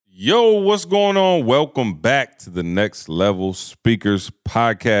Yo, what's going on? Welcome back to the Next Level Speakers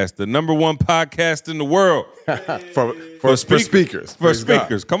Podcast, the number one podcast in the world. for speakers. For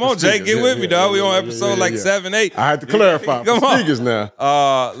speakers. Come on, Jay, get with me, dog. We on episode 7, 8. I had to clarify. Come for on. Speakers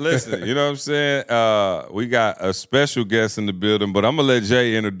now. Listen, you know what I'm saying? We got a special guest in the building, but I'm going to let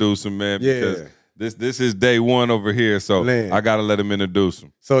Jay introduce him, man, because this is day one over here, so I got to let him introduce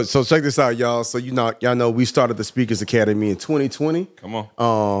him. So check this out, y'all. So y'all know we started the Speakers Academy in 2020. Come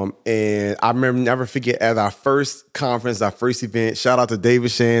on. And I remember, never forget, at our first conference, our first event, shout out to David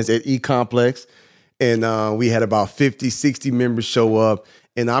Shands at E-Complex. And we had about 50, 60 members show up.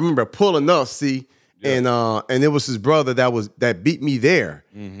 And I remember pulling up, and it was his brother that beat me there.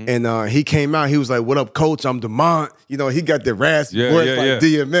 Mm-hmm. And he came out, he was like, "What up, coach? I'm Demont." You know, he got the raspy voice like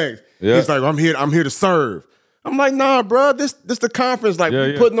DMX. Yeah. He's like, I'm here to serve. I'm like, nah, bro, this the conference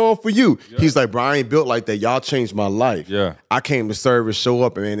we putting on for you. Yeah. He's like, bro, I ain't built like that. Y'all changed my life. Yeah. I came to serve and show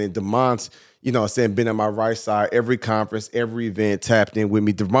up, and Demont's, you know, saying been at my right side every conference, every event, tapped in with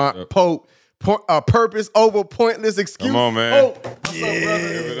me. Demont Pope. Purpose over pointless excuse. Come on, man.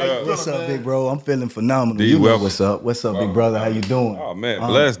 What's up, big bro? I'm feeling phenomenal. You know what's up. What's up, big brother? How you doing? Oh, man,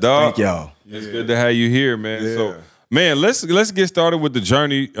 blessed, dog. Thank y'all. It's good to have you here, man. Yeah. So, man, let's get started with the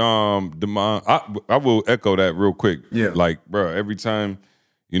journey. Demont, I will echo that real quick. Yeah. Like, bro, every time,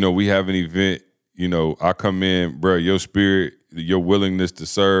 you know, we have an event, you know, I come in, bro, your spirit, your willingness to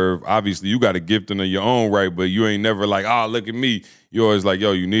serve. Obviously, you got a gift in your own right, but you ain't never like, look at me. You're always like,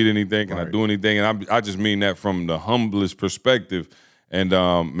 yo, you need anything? Can I do anything? And I just mean that from the humblest perspective. And,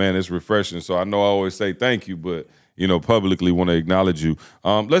 man, it's refreshing. So I know I always say thank you, but, you know, publicly want to acknowledge you.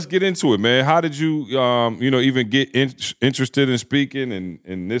 Let's get into it, man. How did you, even get interested in speaking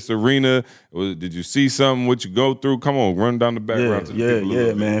in this arena? Did you see something, what you go through? Come on, run down the background to the people.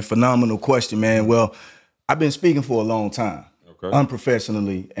 Yeah, man. Phenomenal question, man. Well, I've been speaking for a long time.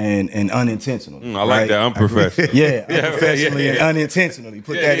 Unprofessionally and unintentionally. I like that, unprofessional. Unprofessionally and unintentionally.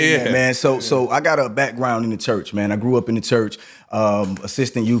 Put that in there, man. So I got a background in the church, man. I grew up in the church,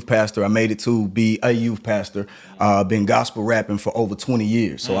 assistant youth pastor. I made it to be a youth pastor. Been gospel rapping for over 20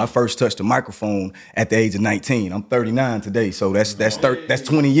 years. So I first touched the microphone at the age of 19. I'm 39 today, so that's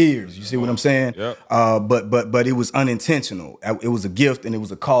 20 years. You see what I'm saying? Yep. But it was unintentional. It was a gift and it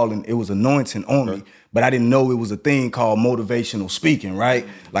was a calling. It was anointing on me. But I didn't know it was a thing called motivational speaking, right?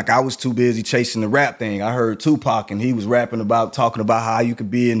 Like I was too busy chasing the rap thing. I heard Tupac and he was talking about how you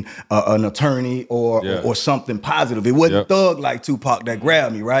could be an attorney or something positive. It wasn't thug like Tupac that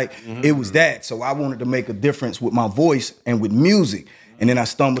grabbed me, right? Mm-hmm. It was that. So I wanted to make a difference with my voice and with music. And then I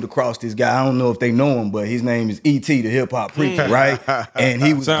stumbled across this guy. I don't know if they know him, but his name is E.T., the hip hop preacher, right? And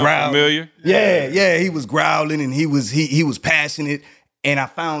he was growling. Familiar? Yeah, he was growling and he was passionate. And I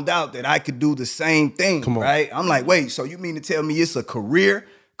found out that I could do the same thing, right? I'm like, wait, so you mean to tell me it's a career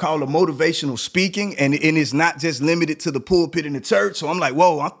called a motivational speaking and it's not just limited to the pulpit in the church? So I'm like,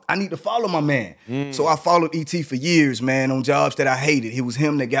 whoa, I need to follow my man. So I followed E.T. for years, man, on jobs that I hated. It was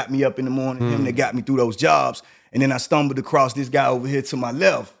him that got me up in the morning, him that got me through those jobs. And then I stumbled across this guy over here to my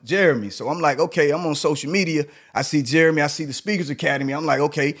left, Jeremy. So I'm like, okay, I'm on social media. I see Jeremy, I see the Speakers Academy. I'm like,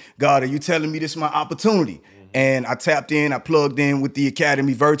 okay, God, are you telling me this is my opportunity? And I tapped in, I plugged in with the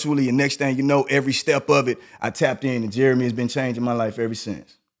Academy virtually, and next thing you know, every step of it, I tapped in, and Jeremy has been changing my life ever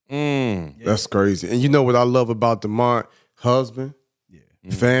since. That's crazy. And you know what I love about Demont? Husband,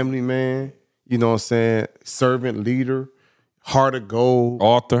 family man, you know what I'm saying? Servant, leader, heart of gold.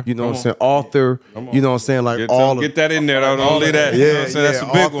 Author. You know what I'm saying? Author. You know what I'm saying? Like get that in there. Don't leave that. You know what I'm saying? That's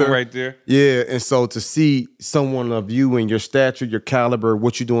a big one right there. Yeah, and so to see someone of you and your stature, your caliber,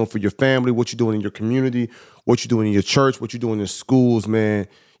 what you're doing for your family, what you're doing in your community, what you're doing in your church, what you're doing in schools, man,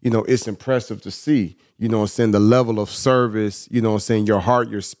 you know, it's impressive to see, you know what I'm saying, the level of service, you know what I'm saying, your heart,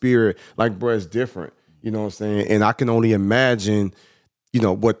 your spirit, like, bro, it's different, you know what I'm saying? And I can only imagine, you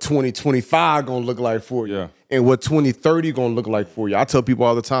know, what 2025 gonna look like for you and what 2030 gonna look like for you. I tell people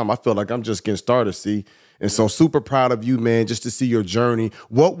all the time, I feel like I'm just getting started, see? And so super proud of you, man, just to see your journey.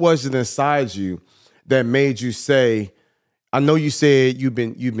 What was it inside you that made you say, I know you said you've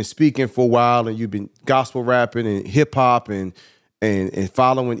been speaking for a while and you've been gospel rapping and hip hop and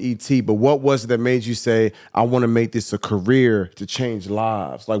following ET, but what was it that made you say, I want to make this a career to change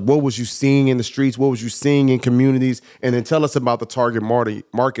lives? Like, what was you seeing in the streets? What was you seeing in communities? And then tell us about the target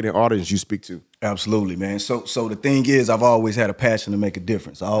market and audience you speak to. Absolutely, man. So the thing is, I've always had a passion to make a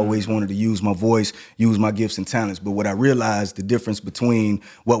difference. I always wanted to use my voice, use my gifts and talents. But what I realized, the difference between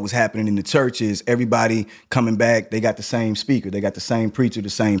what was happening in the church is everybody coming back, they got the same speaker, they got the same preacher, the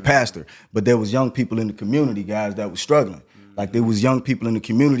same pastor. But there was young people in the community, guys, that was struggling. Like there was young people in the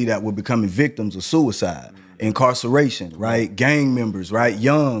community that were becoming victims of suicide. incarceration, right? Gang members, right?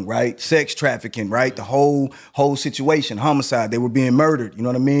 Young, right? Sex trafficking, right? The whole situation, homicide. They were being murdered. You know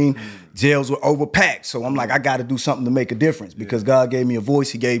what I mean? Jails were overpacked. So I'm like, I got to do something to make a difference because God gave me a voice.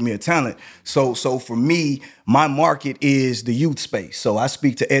 He gave me a talent. So for me, my market is the youth space. So I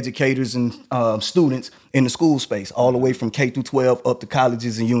speak to educators and students in the school space, all the way from K through 12 up to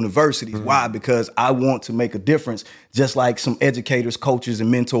colleges and universities. Why? Because I want to make a difference, just like some educators, coaches, and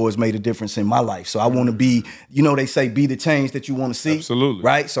mentors made a difference in my life. So I want to be, they say, be the change that you want to see. Absolutely.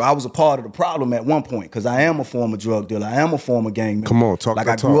 Right? So I was a part of the problem at one point because I am a former drug dealer. I am a former gang member. Come on, talk. Like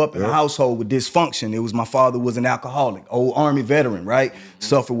I grew up in a household with dysfunction. It was my father was an alcoholic, old Army veteran, right?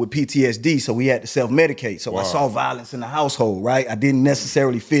 Suffered with PTSD, so he had to self-medicate. So I saw violence in the household, right? I didn't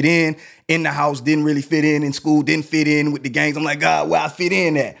necessarily fit in the house, didn't really fit in school, didn't fit in with the gangs. I'm like, God, where I fit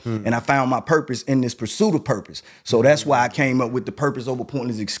in at? And I found my purpose in this pursuit of purpose. So that's why I came up with the purpose over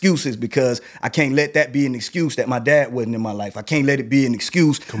pointless excuses, because I can't let that be an excuse that my dad wasn't in my life. I can't let it be an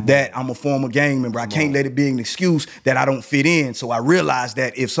excuse that I'm a former gang member. I can't let it be an excuse that I don't fit in. So I realized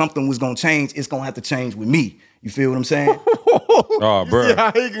that if something was going to change, it's going to have to change with me. You feel what I'm saying? Oh, bro. See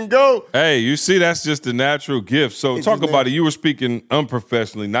how he can go. Hey, you see, that's just a natural gift. So talk about it. You were speaking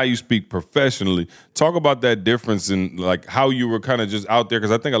unprofessionally. Now you speak professionally. Talk about that difference in like how you were kind of just out there.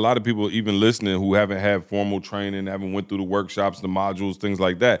 Because I think a lot of people even listening who haven't had formal training, haven't went through the workshops, the modules, things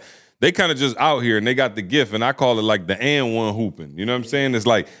like that, they kind of just out here and they got the gift. And I call it like the and one hooping. You know what I'm saying? It's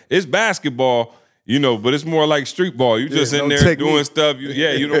like, it's basketball, but it's more like street ball. You just in there doing stuff.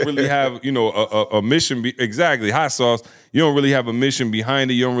 You don't really have, a mission. Exactly, hot sauce. You don't really have a mission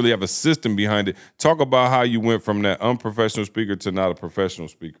behind it. You don't really have a system behind it. Talk about how you went from that unprofessional speaker to not a professional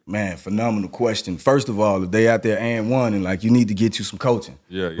speaker. Man, phenomenal question. First of all, if they out there and one, and like you need to get you some coaching.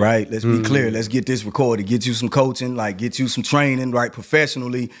 Yeah. Right? Let's be clear. Let's get this recorded. Get you some coaching, like get you some training, right,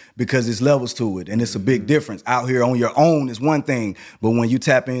 professionally, because there's levels to it. And it's a big difference. Out here on your own is one thing, but when you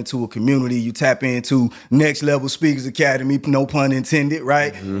tap into a community, you tap into Next Level Speakers Academy, no pun intended,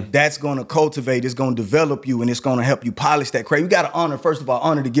 right? That's gonna cultivate, it's gonna develop you, and it's gonna help you polish that craft. You gotta honor, first of all,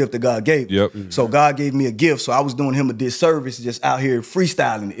 honor the gift that God gave you. Yep. So God gave me a gift, so I was doing him a disservice just out here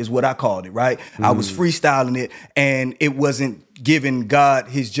freestyling it, is what I called it, right? I was freestyling it, and it wasn't giving God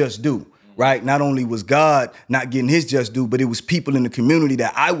his just due. Right? Not only was God not getting his just due, but it was people in the community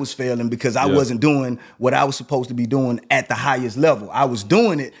that I was failing because I wasn't doing what I was supposed to be doing at the highest level. I was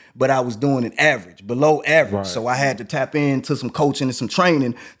doing it, but I was doing it average, below average. Right. So I had to tap into some coaching and some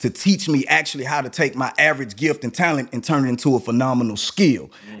training to teach me actually how to take my average gift and talent and turn it into a phenomenal skill.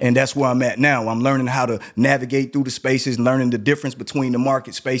 And that's where I'm at now. I'm learning how to navigate through the spaces, learning the difference between the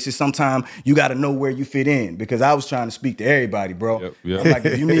market spaces. Sometimes you got to know where you fit in, because I was trying to speak to everybody, bro. I'm like,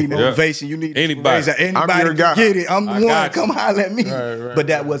 if you need motivation, you need anybody to get it. I'm the one. Come holler at me. Right, but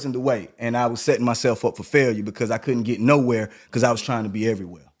that wasn't the way. And I was setting myself up for failure because I couldn't get nowhere because I was trying to be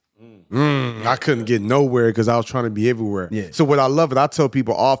everywhere. I couldn't get nowhere because I was trying to be everywhere. Yeah. So what I love, I tell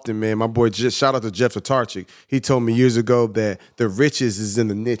people often, man, my boy, just shout out to Jeff Tatarchik. He told me years ago that the riches is in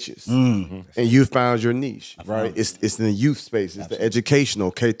the niches. And you found your niche, right? It's in the youth space. It's the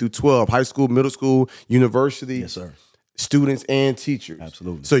educational, K through 12, high school, middle school, university. Yes, sir. Students and teachers.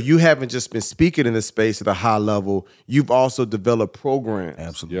 Absolutely. So you haven't just been speaking in the space at a high level, you've also developed programs.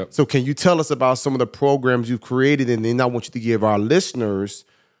 Absolutely. Yep. So can you tell us about some of the programs you've created? And then I want you to give our listeners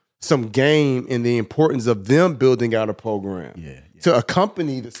some game in the importance of them building out a program to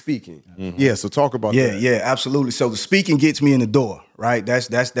accompany the speaking. Yeah, so talk about that. Yeah, absolutely. So the speaking gets me in the door, right? That's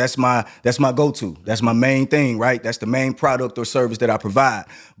my go-to. That's my main thing, right? That's the main product or service that I provide.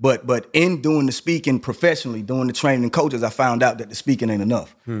 But in doing the speaking professionally, doing the training and coaches, I found out that the speaking ain't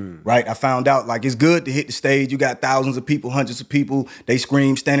enough, right? I found out like it's good to hit the stage. You got thousands of people, hundreds of people. They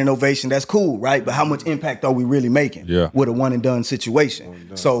scream, standing ovation. That's cool, right? But how much impact are we really making with a one and done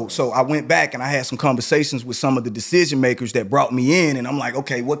situation? So I went back and I had some conversations with some of the decision makers that brought me in, and I'm like,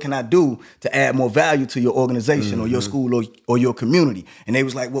 okay, what can I do to add more value to your organization or your school or your community? And they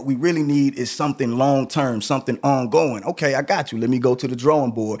was like, what we really need is something long-term, something ongoing. Okay, I got you. Let me go to the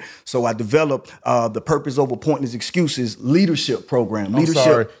drawing board. So I developed the Purpose Over Pointless Excuses leadership program.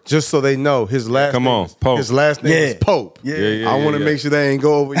 Just so they know, his last name is Pope. I want to make sure they ain't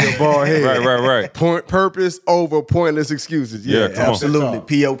go over your bald head. Right. Purpose over pointless excuses. Absolutely.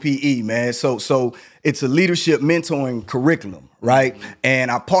 POPE, man. So It's a leadership mentoring curriculum, right?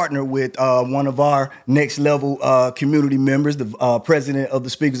 And I partner with one of our next level community members, the president of the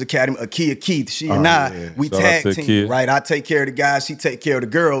Speakers Academy, Akia Keith. She and I, we tag team, right? I take care of the guys, she take care of the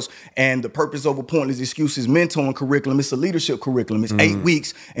girls. And the Purpose Over Pointless Excuses mentoring curriculum, it's a leadership curriculum. It's 8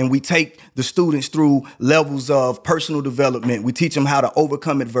 weeks, and we take the students through levels of personal development. We teach them how to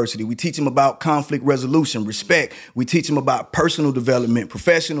overcome adversity. We teach them about conflict resolution, respect. We teach them about personal development,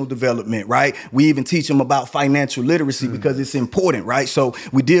 professional development, right? We even teach them about financial literacy because it's important, right? So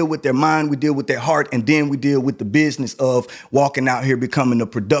we deal with their mind, we deal with their heart, and then we deal with the business of walking out here becoming a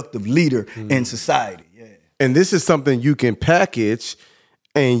productive leader in society. Yeah. And this is something you can package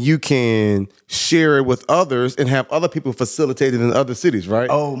and you can share it with others and have other people facilitate it in other cities, right?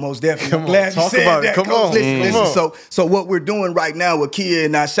 Oh, most definitely. I'm glad you said that. Come on. Listen. So what we're doing right now with Akia,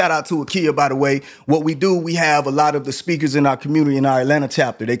 and I shout out to Akia, by the way, what we do, we have a lot of the speakers in our community, in our Atlanta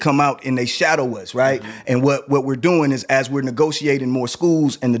chapter, they come out and they shadow us, right? And what we're doing is, as we're negotiating more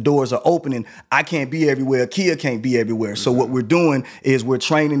schools and the doors are opening, I can't be everywhere, Akia can't be everywhere. So what we're doing is we're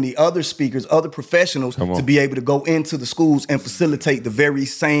training the other speakers, other professionals to be able to go into the schools and facilitate the very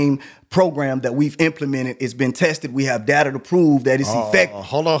same program that we've implemented. It's been tested. We have data to prove that it's effective.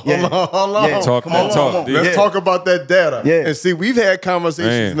 Hold on. Yeah. Let's talk about that data. Yeah. And see, we've had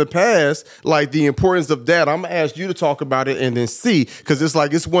conversations in the past, like the importance of data. I'm gonna ask you to talk about it and then see, because it's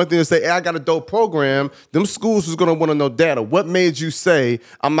like, it's one thing to say, hey, I got a dope program. Them schools is gonna want to know data. What made you say,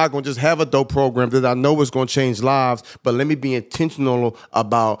 I'm not gonna just have a dope program that I know is gonna change lives, but let me be intentional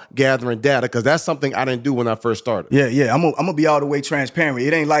about gathering data, because that's something I didn't do when I first started. Yeah. I'm gonna be all the way transparent.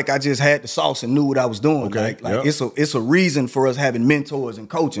 It ain't like I just had the sauce and knew what I was doing. Okay. Like it's a reason for us having mentors and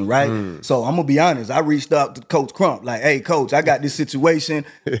coaching, right? So I'm gonna be honest. I reached out to Coach Crump, like, hey, Coach, I got this situation.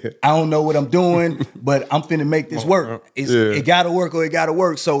 I don't know what I'm doing, but I'm finna make this work. It gotta work or it gotta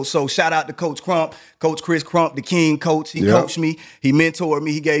work. So shout out to Coach Crump, Coach Chris Crump, the King coach. He coached me. He mentored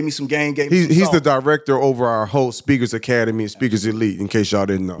me. He gave me some game. He's the director over our whole Speakers Academy and Speakers Elite, in case y'all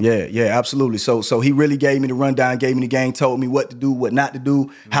didn't know. Yeah, absolutely. So he really gave me the rundown, gave me the game, told me what to do, what not to do,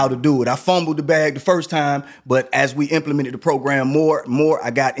 how to do it. I fumbled the bag the first time, but as we implemented the program more,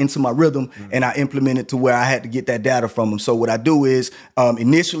 I got into my rhythm and I implemented to where I had to get that data from them. So what I do is,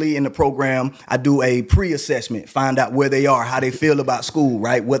 initially in the program, I do a pre-assessment, find out where they are, how they feel about school,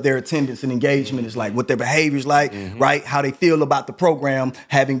 right? What their attendance and engagement is like, what their behavior is like, right? How they feel about the program,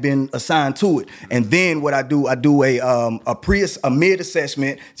 having been assigned to it. And then what I do a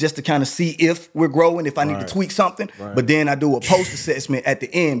mid-assessment just to kind of see if we're growing, if I need to tweak something. But then I do a post-assessment at the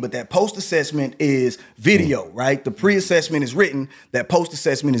end. But that post-assessment is video, right? The pre-assessment is written. That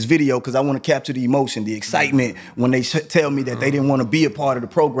post-assessment is video, because I want to capture the emotion, the excitement when they tell me that they didn't want to be a part of the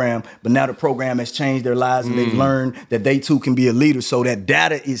program, but now the program has changed their lives and they've learned that they too can be a leader. So that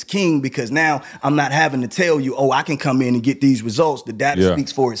data is king, because now I'm not having to tell you, oh, I can come in and get these results. The data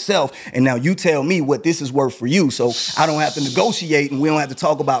speaks for itself. And now you tell me what this is worth for you. So I don't have to negotiate and we don't have to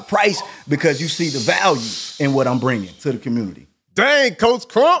talk about price, because you see the value in what I'm bringing to the community. Dang, Coach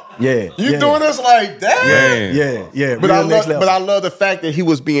Crump. You doing this like that? Yeah. But I love the fact that he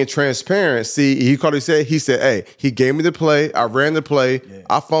was being transparent. See, he said, hey, he gave me the play. I ran the play.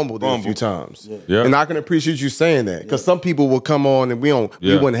 I fumbled it a few times. And I can appreciate you saying that, because some people will come on and we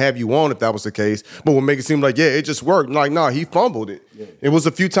wouldn't have you on if that was the case, but we'll make it seem like, it just worked. Like, no, he fumbled it. It was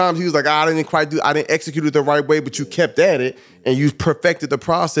a few times he was like, I didn't execute it the right way, but you kept at it and you perfected the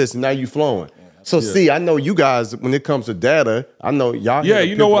process and now you flowing. So see, I know you guys, when it comes to data, I know y'all. Yeah,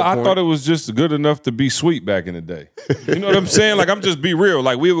 you know what? I thought it was just good enough to be sweet back in the day. You know what I'm saying? Like, I'm just be real.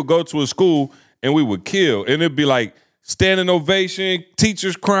 Like, we would go to a school and we would kill, and it'd be like standing ovation,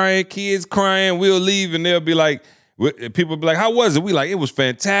 teachers crying, kids crying. We'll leave and they'll be like, people be like, how was it? We like, it was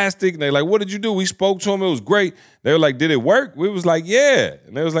fantastic. And they're like, what did you do? We spoke to them. It was great. They were like, did it work? We was like, yeah.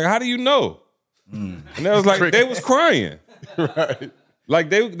 And they was like, how do you know? And they was like, they was crying. Right. Like,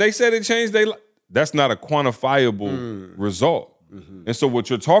 they said it changed their life. That's not a quantifiable result. And so what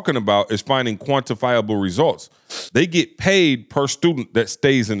you're talking about is finding quantifiable results. They get paid per student that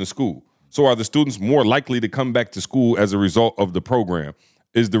stays in the school. So are the students more likely to come back to school as a result of the program?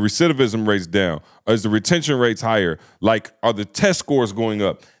 Is the recidivism rates down? Is the retention rates higher? Like, are the test scores going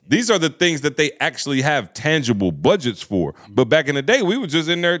up? These are the things that they actually have tangible budgets for. But back in the day, we were just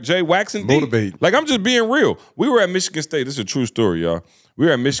in there waxing motivate. Like, I'm just being real. We were at Michigan State. This is a true story, y'all. We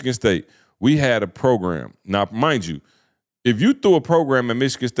were at Michigan State. We had a program. Now, mind you, if you threw a program at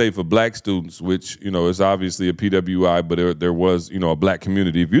Michigan State for black students, which, is obviously a PWI, but there was, a black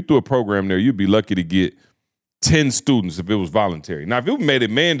community. If you threw a program there, you'd be lucky to get 10 students if it was voluntary. Now, if you made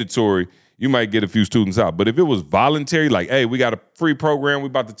it mandatory, you might get a few students out. But if it was voluntary, like, hey, we got a free program, we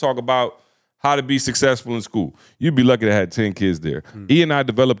about to talk about how to be successful in school. You'd be lucky to have 10 kids there. E and I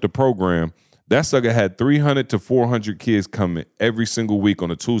developed a program. That sucker had 300 to 400 kids coming every single week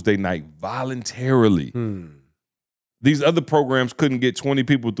on a Tuesday night voluntarily. These other programs couldn't get 20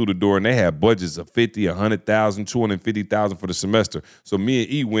 people through the door, and they had budgets of 50, 100,000, 250,000 for the semester. So me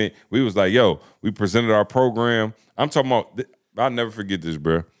and E went, we was like, yo, we presented our program. I'm talking about, I'll never forget this,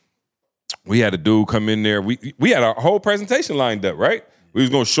 bro. We had a dude come in there. We had our whole presentation lined up, right? We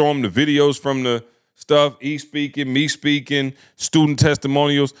was going to show him the videos from the stuff, E speaking, me speaking, student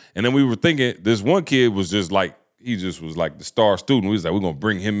testimonials. And then we were thinking, this one kid was just like, he just was like the star student. We was like, we're going to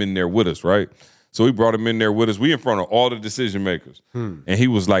bring him in there with us, right? So we brought him in there with us. We in front of all the decision makers. And he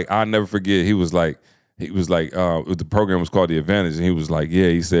was like, I'll never forget. He was like, the program was called The Advantage. And he was like, yeah,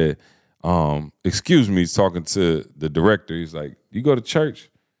 he said, excuse me, he's talking to the director. He's like, you go to church?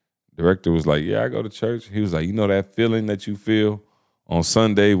 Director was like, yeah, I go to church. He was like, you know that feeling that you feel on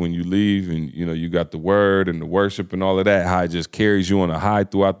Sunday when you leave and, you know, you got the word and the worship and all of that, how it just carries you on a high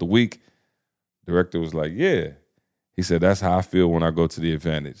throughout the week? Director was like, yeah. He said, that's how I feel when I go to The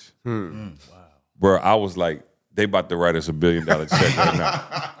Advantage. Wow. Bro, I was like, they about to write us $1 billion check right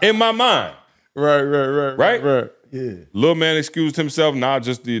now. In my mind. Right? Yeah. Little man excused himself. Now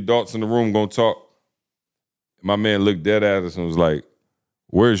just the adults in the room gonna talk. My man looked dead at us and was like,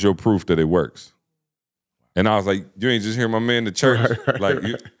 where's your proof that it works? And I was like, you ain't just hear my man in the church.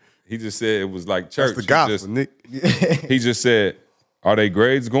 He just said it was like church. That's the gospel, Nick. He just said, are they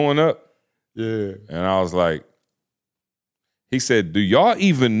grades going up? Yeah. And I was like, he said, do y'all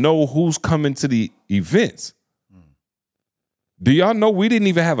even know who's coming to the events? Do y'all know we didn't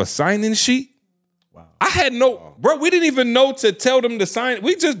even have a sign-in sheet? Wow. I had bro, we didn't even know to tell them to sign.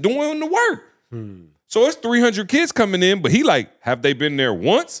 We just doing the work. So it's 300 kids coming in, but he like, have they been there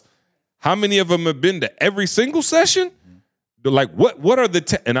once? How many of them have been to every single session? They're like, what are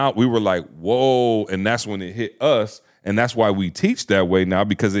the, we were like, whoa. And that's when it hit us. And that's why we teach that way now,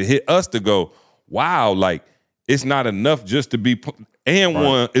 because it hit us to go, wow, like, it's not enough just to be,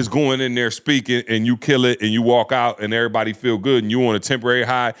 one is going in there speaking and you kill it and you walk out and everybody feel good and you on a temporary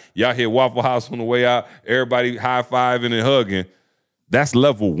high. Y'all hit Waffle House on the way out, everybody high-fiving and hugging. That's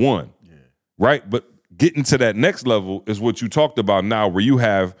level one, right? But getting to that next level is what you talked about now, where you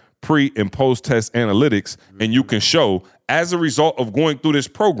have pre and post-test analytics and you can show, as a result of going through this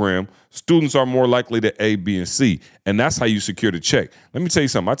program, students are more likely to A, B, and C. And that's how you secure the check. Let me tell you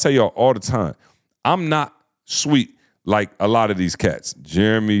something. I tell y'all all the time, I'm not sweet like a lot of these cats.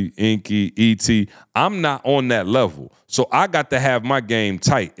 Jeremy, Inky, E.T. I'm not on that level. So I got to have my game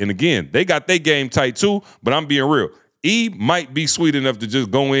tight. And again, they got their game tight too, but I'm being real. E might be sweet enough to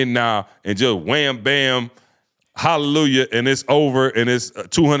just go in now and just wham, bam, hallelujah, and it's over and it's a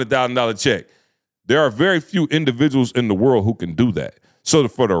 $200,000 check. There are very few individuals in the world who can do that. So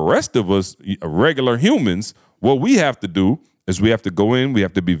for the rest of us, regular humans, what we have to do is we have to go in, we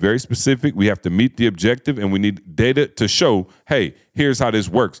have to be very specific, we have to meet the objective, and we need data to show, hey, here's how this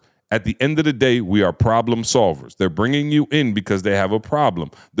works. At the end of the day, we are problem solvers. They're bringing you in because they have a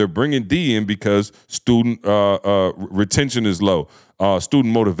problem. They're bringing D in because student retention is low.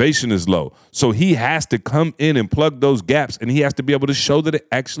 Student motivation is low. So he has to come in and plug those gaps, and he has to be able to show that it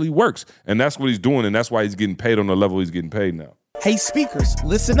actually works. And that's what he's doing, and that's why he's getting paid on the level he's getting paid now. Hey, speakers,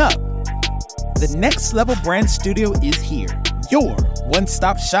 listen up. The Next Level Brand Studio is here. Your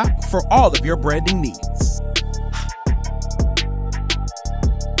one-stop shop for all of your branding needs.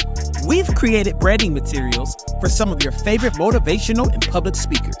 We've created branding materials for some of your favorite motivational and public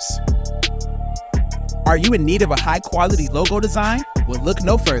speakers. Are you in need of a high-quality logo design? Well, look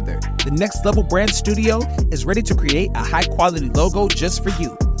no further. The Next Level Brand Studio is ready to create a high-quality logo just for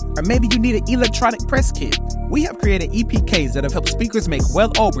you. Or maybe you need an electronic press kit. We have created EPKs that have helped speakers make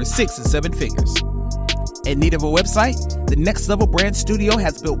well over 6 and 7 figures. In need of a website? The Next Level Brand Studio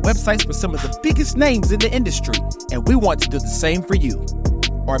has built websites for some of the biggest names in the industry, and we want to do the same for you.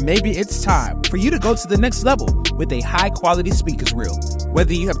 Or maybe it's time for you to go to the next level with a high-quality speaker's reel.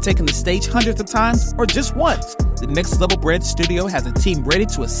 Whether you have taken the stage hundreds of times or just once, the Next Level Brand Studio has a team ready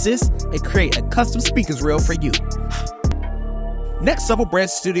to assist and create a custom speaker's reel for you.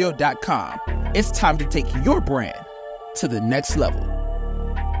 NextLevelBrandStudio.com. It's time to take your brand to the next level.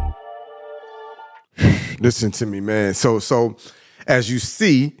 Listen to me, man. So as you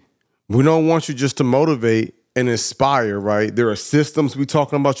see, we don't want you just to motivate and inspire, right? There are systems we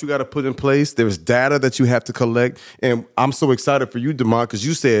talking about you got to put in place. There's data that you have to collect. And I'm so excited for you, Demond, because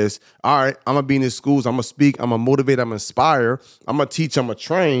you says, all right, I'm going to be in these schools. I'm going to speak. I'm going to motivate. I'm going to inspire. I'm going to teach. I'm going to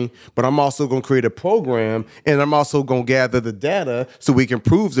train. But I'm also going to create a program. And I'm also going to gather the data so we can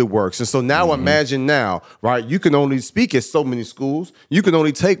prove it works. And so now imagine now, right? You can only speak at so many schools. You can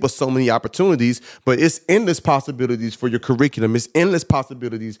only take but so many opportunities. But it's endless possibilities for your curriculum. It's endless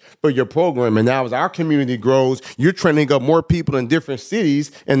possibilities for your program. And now as our community grows, you're training up more people in different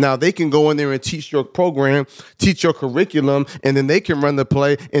cities, and now they can go in there and teach your program, teach your curriculum, and then they can run the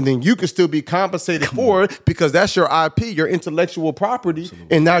play, and then you can still be compensated for it because that's your IP, your intellectual property,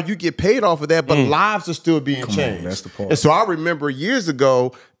 and now you get paid off of that, but lives are still being changed. That's the point. And so I remember years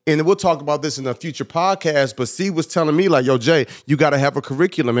ago, and we'll talk about this in a future podcast, but C was telling me like, yo, Jay, you got to have a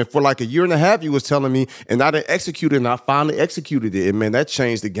curriculum. And for like a year and a half, he was telling me, and I didn't execute it, and I finally executed it. And man, that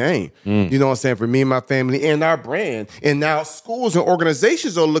changed the game. You know what I'm saying? For me and my family and our brand. And now schools and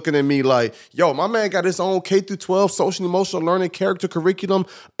organizations are looking at me like, yo, my man got his own K-12 social and emotional learning character curriculum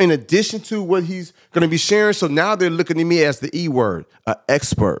in addition to what he's going to be sharing. So now they're looking at me as the E word, an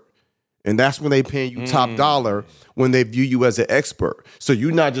expert. And that's when they paying you top dollar when they view you as an expert. So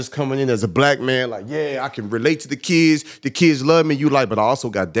you're not just coming in as a black man like, yeah, I can relate to the kids love me. You like, but I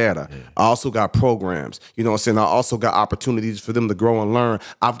also got data. I also got programs. You know what I'm saying? I also got opportunities for them to grow and learn.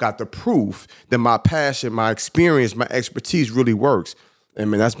 I've got the proof that my passion, my experience, my expertise really works.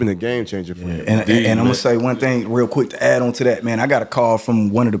 And man, that's been a game changer for me. And I'm gonna say one thing real quick to add on to that, man. I got a call from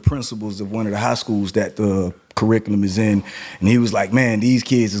one of the principals of one of the high schools that the curriculum is in, and he was like, man, these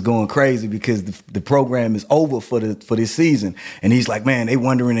kids is going crazy because the program is over for this season. And he's like, man, they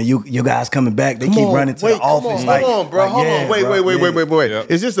wondering, are you guys coming back? They keep running to the office. Hold on, bro. Hold on. Wait.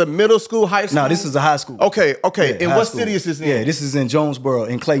 Yep. Is this a middle school, high school? No, this is a high school. Okay. Yeah, and what city is this in? Yeah, this is in Jonesboro,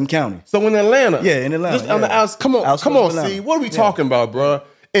 in Clayton County. So in Atlanta? Yeah, in Atlanta. Just on the outs. Come on, C. What are we talking about, bro?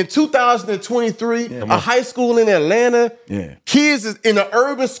 In 2023, a high school in Atlanta, kids is in an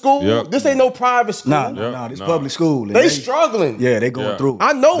urban school. Yep. This ain't no private school. No, this public school. They struggling. Yeah, they going through.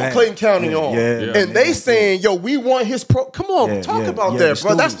 I know Clayton County on. And they saying, yo, we want his Come on, talk about that,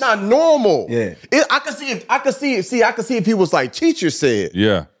 bro. That's not normal. Yeah. I can see if he was like teacher said.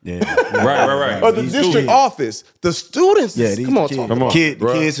 Yeah. Right. Or the district office. The students. Come on. The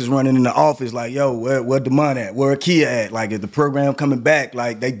kids is running in the office like, yo, where the money at? Where Kia at? Like, is the program coming back?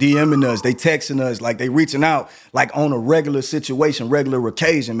 Like, they DMing us, they texting us, like they reaching out, like on a regular situation, regular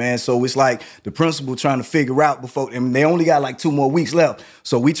occasion, man. So it's like the principal trying to figure out before, and they only got like 2 more weeks left.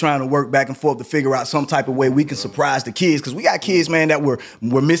 So we trying to work back and forth to figure out some type of way we can surprise the kids. Cause we got kids, man, that were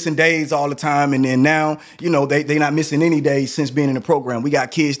missing days all the time. And then now, you know, they not missing any days since being in the program. We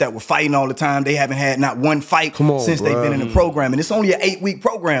got kids that were fighting all the time. They haven't had not one fight since they've been in the program. And it's only an 8-week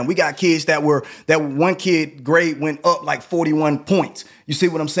program. We got kids that one kid grade went up like 41 points. You see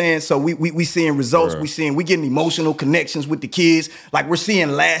what I'm saying? So we seeing results. We getting emotional connections with the kids. Like, we're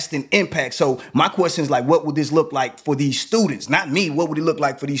seeing lasting impact. So my question is like, what would this look like for these students? Not me. What would it look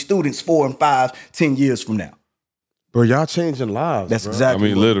like for these students 4 and 5, 10 years from now? Bro, y'all changing lives. That's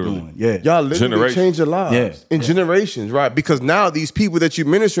exactly what literally. we're doing. Yeah. Y'all literally changing lives. In generations, right? Because now these people that you're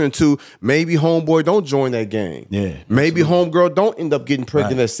ministering to, maybe homeboy don't join that gang. Yeah. Maybe homegirl don't end up getting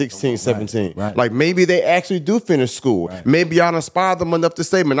pregnant at 16, 17. Right. Like, maybe they actually do finish school. Right. Maybe y'all inspire them enough to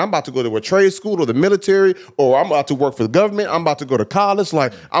say, man, I'm about to go to a trade school or the military, or I'm about to work for the government. I'm about to go to college.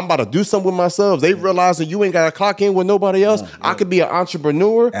 Like, I'm about to do something with myself. They realize that you ain't got to clock in with nobody else. I could be an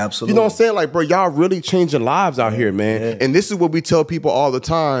entrepreneur. Absolutely. You know what I'm saying? Like, bro, y'all really changing lives out here, man. Yeah. And this is what we tell people all the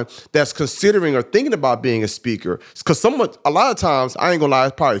time that's considering or thinking about being a speaker. Because a lot of times, I ain't gonna lie,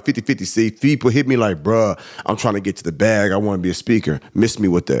 it's probably 50-50. See, people hit me like, bruh, I'm trying to get to the bag. I want to be a speaker. Miss me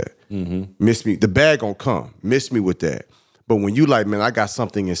with that. Miss me. The bag gonna come. Miss me with that. But when you like, man, I got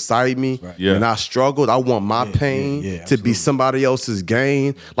something inside me and I struggled, I want my pain to be somebody else's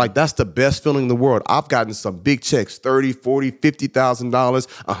gain. Like, that's the best feeling in the world. I've gotten some big checks, $30,000, $40,000, $50,000,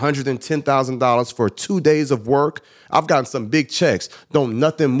 $110,000 for 2 days of work. I've gotten some big checks. Don't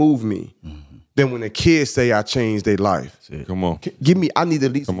nothing move me than when the kids say I changed their life. Come on. I need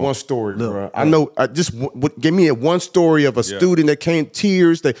at least one story, bro. I know, give me one story of a student that came,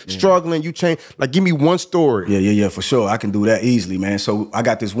 tears, they struggling, you changed. Like, give me one story. Yeah, for sure. I can do that easily, man. So I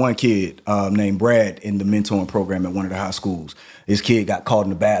got this one kid named Brad in the mentoring program at one of the high schools. his kid got caught in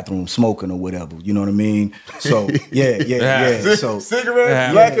the bathroom smoking or whatever. You know what I mean? So yeah. So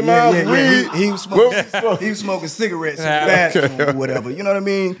cigarettes, Black and Mild, weed. He was smoking cigarettes in the bathroom or whatever. You know what I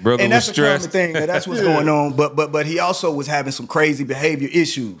mean? Brother and that's was the common stressed. thing. That's what's going on. But he also was having some crazy behavior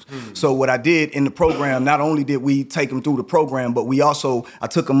issues. So what I did in the program, not only did we take him through the program, but I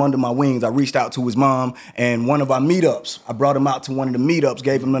took him under my wings. I reached out to his mom, and one of our meetups, I brought him out to one of the meetups,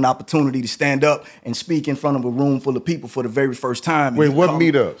 gave him an opportunity to stand up and speak in front of a room full of people for the very first time. Wait, what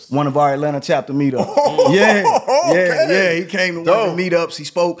meetups? One of our Atlanta chapter meetups. Yeah. He came to one of the meetups, he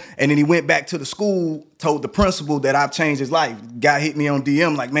spoke, and then he went back to the school, told the principal that I've changed his life. Guy hit me on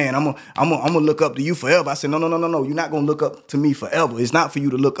DM like, man, I'm gonna look up to you forever. I said, no. You're not gonna look up to me forever. It's not for you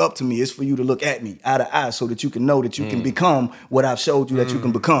to look up to me. It's for you to look at me eye to eye so that you can know that you can become what I've showed you that you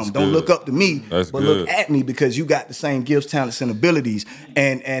can become. Don't look up to me, but look at me because you got the same gifts, talents, and abilities.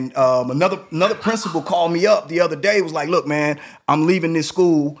 And another principal called me up the other day, was like, look, man, I'm leaving this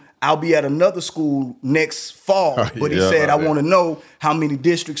school. I'll be at another school next fall. But he said, I want to know how many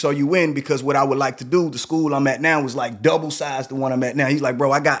districts are you in, because what I would like to do, the school I'm at now is like double size the one I'm at now. He's like,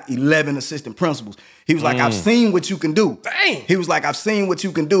 bro, I got 11 assistant principals. He was like, I've seen what you can do. Dang. He was like, I've seen what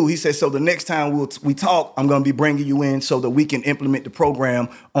you can do. He said, so the next time we talk, I'm going to be bringing you in so that we can implement the program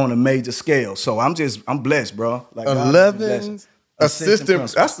on a major scale. So I'm blessed, bro. Like 11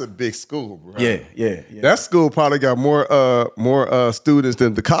 assistant. That's a big school, bro. Yeah. That school probably got more students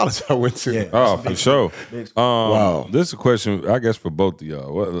than the college I went to. Yeah. Oh, for sure. Wow. This is a question, I guess, for both of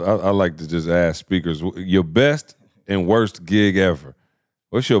y'all. I like to just ask speakers, your best and worst gig ever.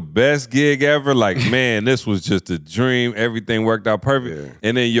 What's your best gig ever? Like, man, this was just a dream. Everything worked out perfect. Yeah.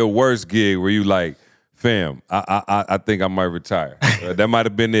 And then your worst gig where you like, fam, I think I might retire. That might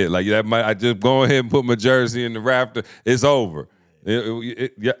have been it. Like, I just go ahead and put my jersey in the rafter. It's over. And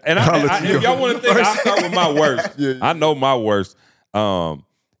if y'all want to think, I'll start with my worst. I know my worst.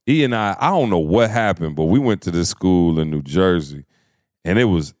 E and I don't know what happened, but we went to this school in New Jersey, and it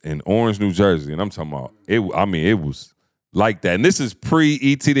was in Orange, New Jersey, and I'm talking about it. I mean, it was like that. And this is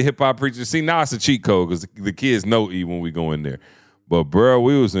pre-E.T. the Hip Hop Preacher. See, now it's a cheat code because the kids know E when we go in there. But bro,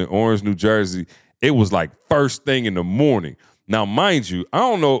 we was in Orange, New Jersey. It was like first thing in the morning. Now, mind you, I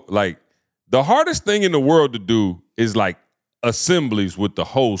don't know, like the hardest thing in the world to do is like assemblies with the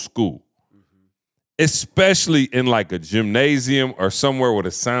whole school, especially in like a gymnasium or somewhere where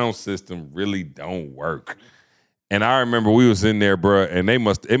the sound system really don't work. And I remember we was in there, bro, and it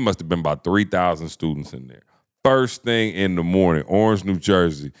must have been about 3,000 students in there. First thing in the morning, Orange, New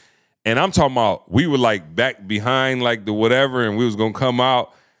Jersey. And I'm talking about, we were like back behind like the whatever, and we was gonna come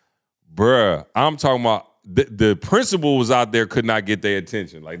out. Bruh, I'm talking about the principal was out there, could not get their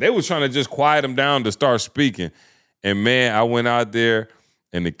attention. Like they was trying to just quiet them down to start speaking. And man, I went out there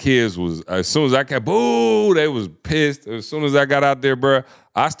and the kids was, as soon as I got, boo, they was pissed. As soon as I got out there, bruh,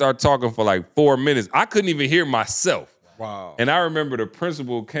 I started talking for like 4 minutes. I couldn't even hear myself. Wow. And I remember the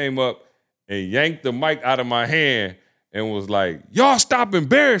principal came up and yanked the mic out of my hand and was like, y'all stop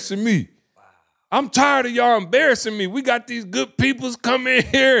embarrassing me. I'm tired of y'all embarrassing me. We got these good peoples come in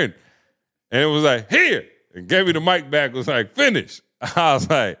here. And it was like, here. And gave me the mic back, was like, finish. I was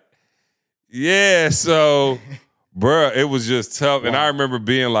like, yeah, so, bruh, it was just tough. Wow. And I remember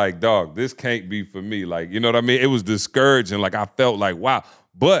being like, dog, this can't be for me. Like, you know what I mean? It was discouraging. Like, I felt like, wow.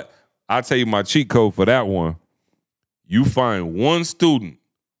 But I'll tell you my cheat code for that one. You find one student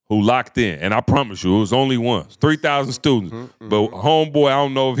who locked in, and I promise you, it was only one. 3,000 students. But homeboy, I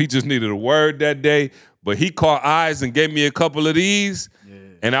don't know if he just needed a word that day, but he caught eyes and gave me a couple of these,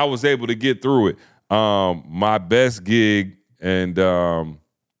 and I was able to get through it. My best gig, and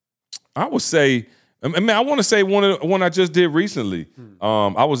I would say, I want to say one I just did recently.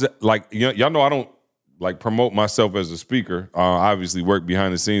 I was like, y'all know I don't like promote myself as a speaker. I obviously work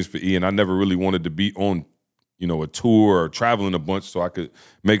behind the scenes for E, and I never really wanted to be on a tour or traveling a bunch so I could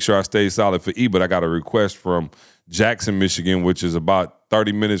make sure I stay solid for E. But I got a request from Jackson, Michigan, which is about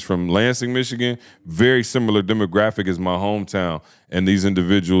 30 minutes from Lansing, Michigan. Very similar demographic as my hometown. And these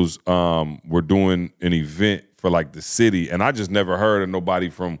individuals were doing an event for like the city. And I just never heard of nobody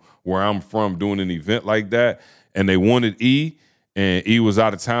from where I'm from doing an event like that. And they wanted E, and E was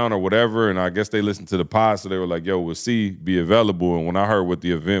out of town or whatever. And I guess they listened to the pod, so they were like, yo, will C be available? And when I heard what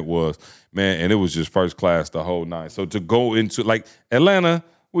the event was, man, and it was just first class the whole night. So to go into, like, Atlanta,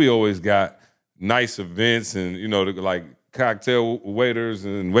 we always got nice events and, like cocktail waiters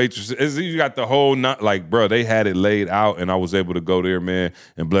and waitresses. You got the whole night, like, bro, they had it laid out, and I was able to go there, man,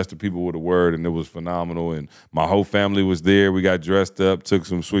 and bless the people with a word, and it was phenomenal. And my whole family was there. We got dressed up, took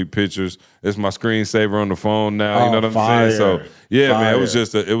some sweet pictures. It's my screensaver on the phone now. You know what I'm saying? So, yeah, fire. Man, it was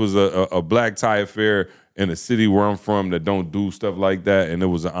just a black tie affair. in a city where I'm from that don't do stuff like that, and it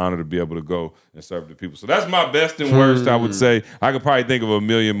was an honor to be able to go and serve the people. So that's my best and worst, I would say. I could probably think of a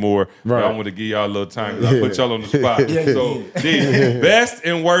million more, but I want to give y'all a little time because I put y'all on the spot. So, D, best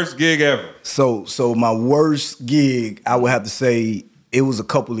and worst gig ever. So my worst gig, I would have to say, it was a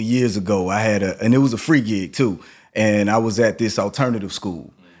couple of years ago. I had and it was a free gig too, and I was at this alternative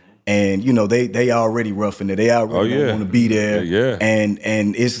school. And you know they already roughing it. They already don't want to be there. Yeah. And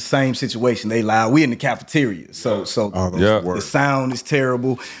it's the same situation. They loud. We in the cafeteria, so the sound is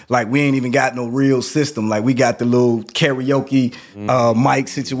terrible. Like we ain't even got no real system. Like we got the little karaoke mic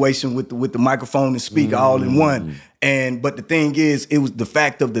situation with the microphone and speaker all in one. But the thing is, it was the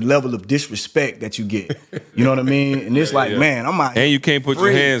fact of the level of disrespect that you get. You know what I mean? And it's like, man, I'm out here. And you can't put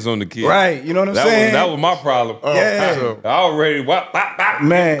your hands on the kid. Right, you know what I'm saying? That was my problem. Yeah. I already,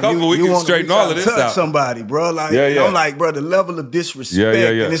 man, we can straighten all of this out. Somebody, bro. Like, I'm like, bro, the level of disrespect.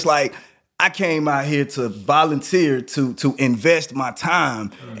 And it's like, I came out here to volunteer to invest my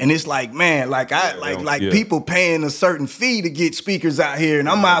time, and it's like, man, people paying a certain fee to get speakers out here, and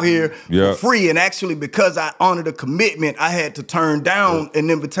I'm out here for free. And actually, because I honored a commitment, I had to turn down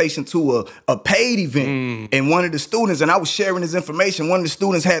an invitation to a paid event. And one of the students, and I was sharing this information. One of the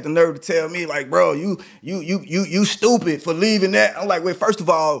students had the nerve to tell me, like, bro, you stupid for leaving that. I'm like, well, first of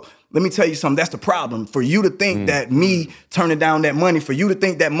all, let me tell you something. That's the problem. For you to think that me turning down that money, for you to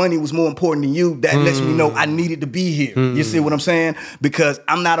think that money was more important than you, that lets me know I needed to be here. You see what I'm saying? Because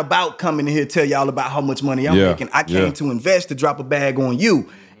I'm not about coming in here to tell y'all about how much money I'm making. I came to invest, to drop a bag on you.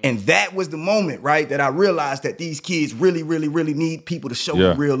 And that was the moment, right, that I realized that these kids really, really, really need people to show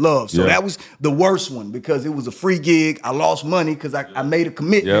them real love. So that was the worst one, because it was a free gig. I lost money because I made a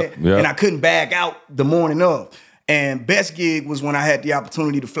commitment and I couldn't bag out the morning of. And best gig was when I had the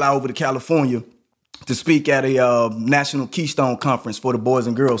opportunity to fly over to California to speak at a National Keystone Conference for the Boys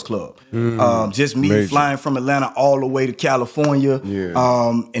and Girls Club. Just me flying from Atlanta all the way to California.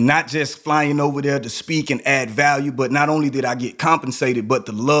 And not just flying over there to speak and add value, but not only did I get compensated, but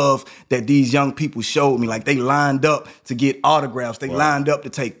the love that these young people showed me. Like, they lined up to get autographs. They lined up to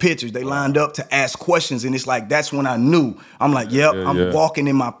take pictures. They lined up to ask questions. And it's like, that's when I knew. I'm like, I'm walking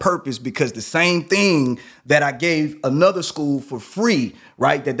in my purpose, because the same thing that I gave another school for free,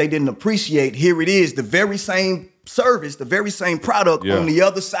 right, that they didn't appreciate, here it is, the very same service, the very same product on the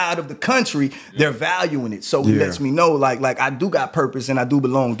other side of the country, they're valuing it. So he lets me know, like I do got purpose and I do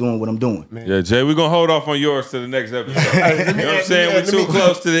belong doing what I'm doing. Yeah, Jay, we're going to hold off on yours to the next episode. You know what I'm saying? We're too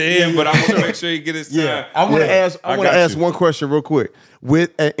close to the end, but I want to make sure you get his time. I want to ask one question real quick.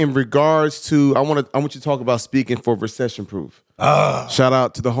 In regards to, I want you to talk about speaking for Recession Proof. Shout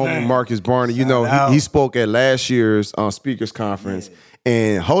out to the homie Marcus Barney. You know, he spoke at last year's speakers conference.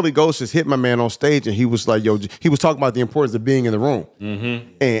 And Holy Ghost just hit my man on stage, and he was like, he was talking about the importance of being in the room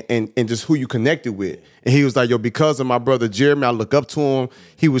and just who you connected with. And he was like, because of my brother Jeremy, I look up to him.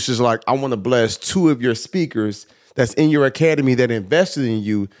 He was just like, I want to bless 2 of your speakers that's in your academy that invested in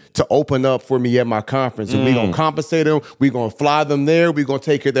you to open up for me at my conference. And we're going to compensate them. We're going to fly them there. We're going to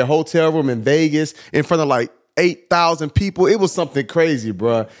take care of their hotel room in Vegas in front of like 8,000 people. It was something crazy,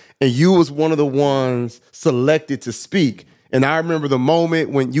 bro. And you was one of the ones selected to speak. And I remember the moment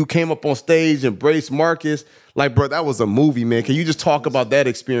when you came up on stage and embraced Marcus. Like, bro, that was a movie, man. Can you just talk about that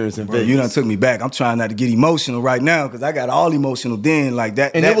experience in Vegas? You done took me back. I'm trying not to get emotional right now, because I got all emotional then. Like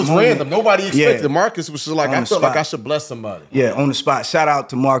that. And that it was moment, random. Nobody expected. Marcus was just like, I felt like I should bless somebody. Yeah, on the spot. Shout out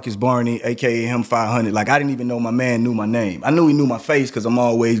to Marcus Barney, a.k.a. him 500. Like, I didn't even know my man knew my name. I knew he knew my face because I'm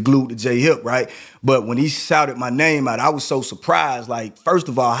always glued to J-Hip, right? But when he shouted my name out, I was so surprised. Like, first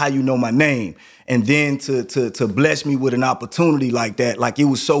of all, how you know my name? And then to bless me with an opportunity like that, like, it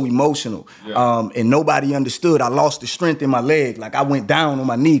was so emotional. And nobody understood. I lost the strength in my leg. Like, I went down on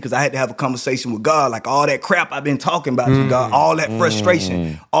my knee because I had to have a conversation with God. Like, all that crap I've been talking about to God, all that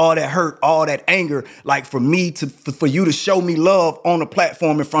frustration, all that hurt, all that anger. Like, for you to show me love on a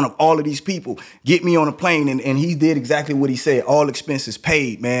platform in front of all of these people, get me on a plane. And he did exactly what he said. All expenses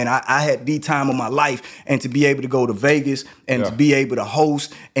paid, man. I had the time of my life. And to be able to go to Vegas and to be able to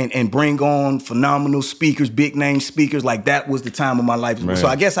host and bring on phenomenal speakers, big name speakers, like, that was the time of my life. Man. So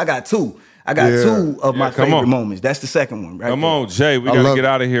I guess I got 2. I got 2 of my favorite moments. That's the second one, right? Come on, Jay. We got to get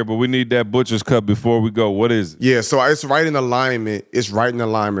out of here, but we need that Butcher's Cup before we go. What is it? Yeah, so it's right in alignment. It's right in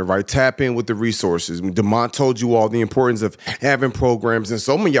alignment, right? Tap in with the resources. DeMont told you all the importance of having programs, and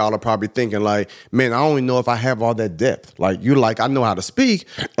some of y'all are probably thinking like, man, I don't even know if I have all that depth. Like, you're like, I know how to speak.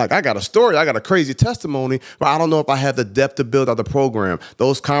 Like, I got a story. I got a crazy testimony, but I don't know if I have the depth to build out the program.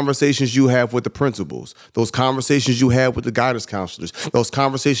 Those conversations you have with the principals, those conversations you have with the guidance counselors, those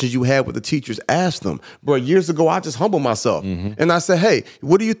conversations you have with the teachers, ask them. Bro, years ago, I just humbled myself. And I said, hey,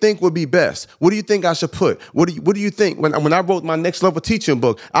 what do you think would be best? What do you think I should put? What do you think? When I wrote my Next Level Teaching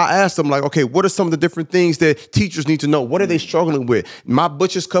book, I asked them, like, okay, what are some of the different things that teachers need to know? What are they struggling with? My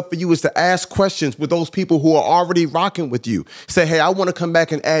butcher's cut for you is to ask questions with those people who are already rocking with you. Say, hey, I want to come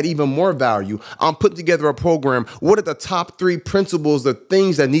back and add even more value. I'm putting together a program. What are the top 3 principles, the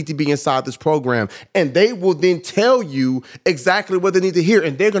things that need to be inside this program? And they will then tell you exactly what they need to hear.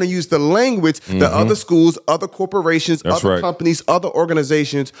 And they're going to use the language that other schools, other corporations, other companies, other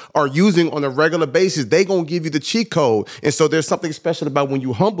organizations are using on a regular basis. They're going to give you the cheat code. And so there's something special about when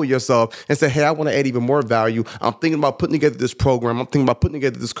you humble yourself and say, hey, I want to add even more value. I'm thinking about putting together this program. I'm thinking about putting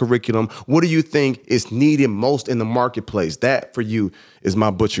together this curriculum. What do you think is needed most in the marketplace? That for you is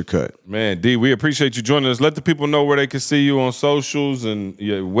my butcher cut. Man, D, we appreciate you joining us. Let the people know where they can see you on socials and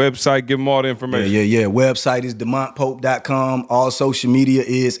your website. Give them all the information. Yeah. Website is DemontPope.com. All social media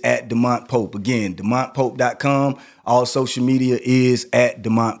is at Demont Pope. Again, DemontPope.com. All social media is at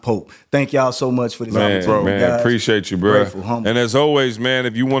Demont Pope. Thank y'all so much for this opportunity, man, guys. Appreciate you, bro. Grateful, humble. And as always, man,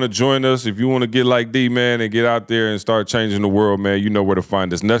 if you want to join us, if you want to get like D, man, and get out there and start changing the world, man, you know where to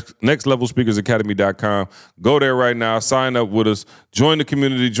find us. NextLevelSpeakersAcademy.com. Go there right now. Sign up with us. Join the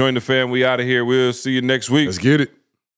community. Join the fam. We out of here. We'll see you next week. Let's get it.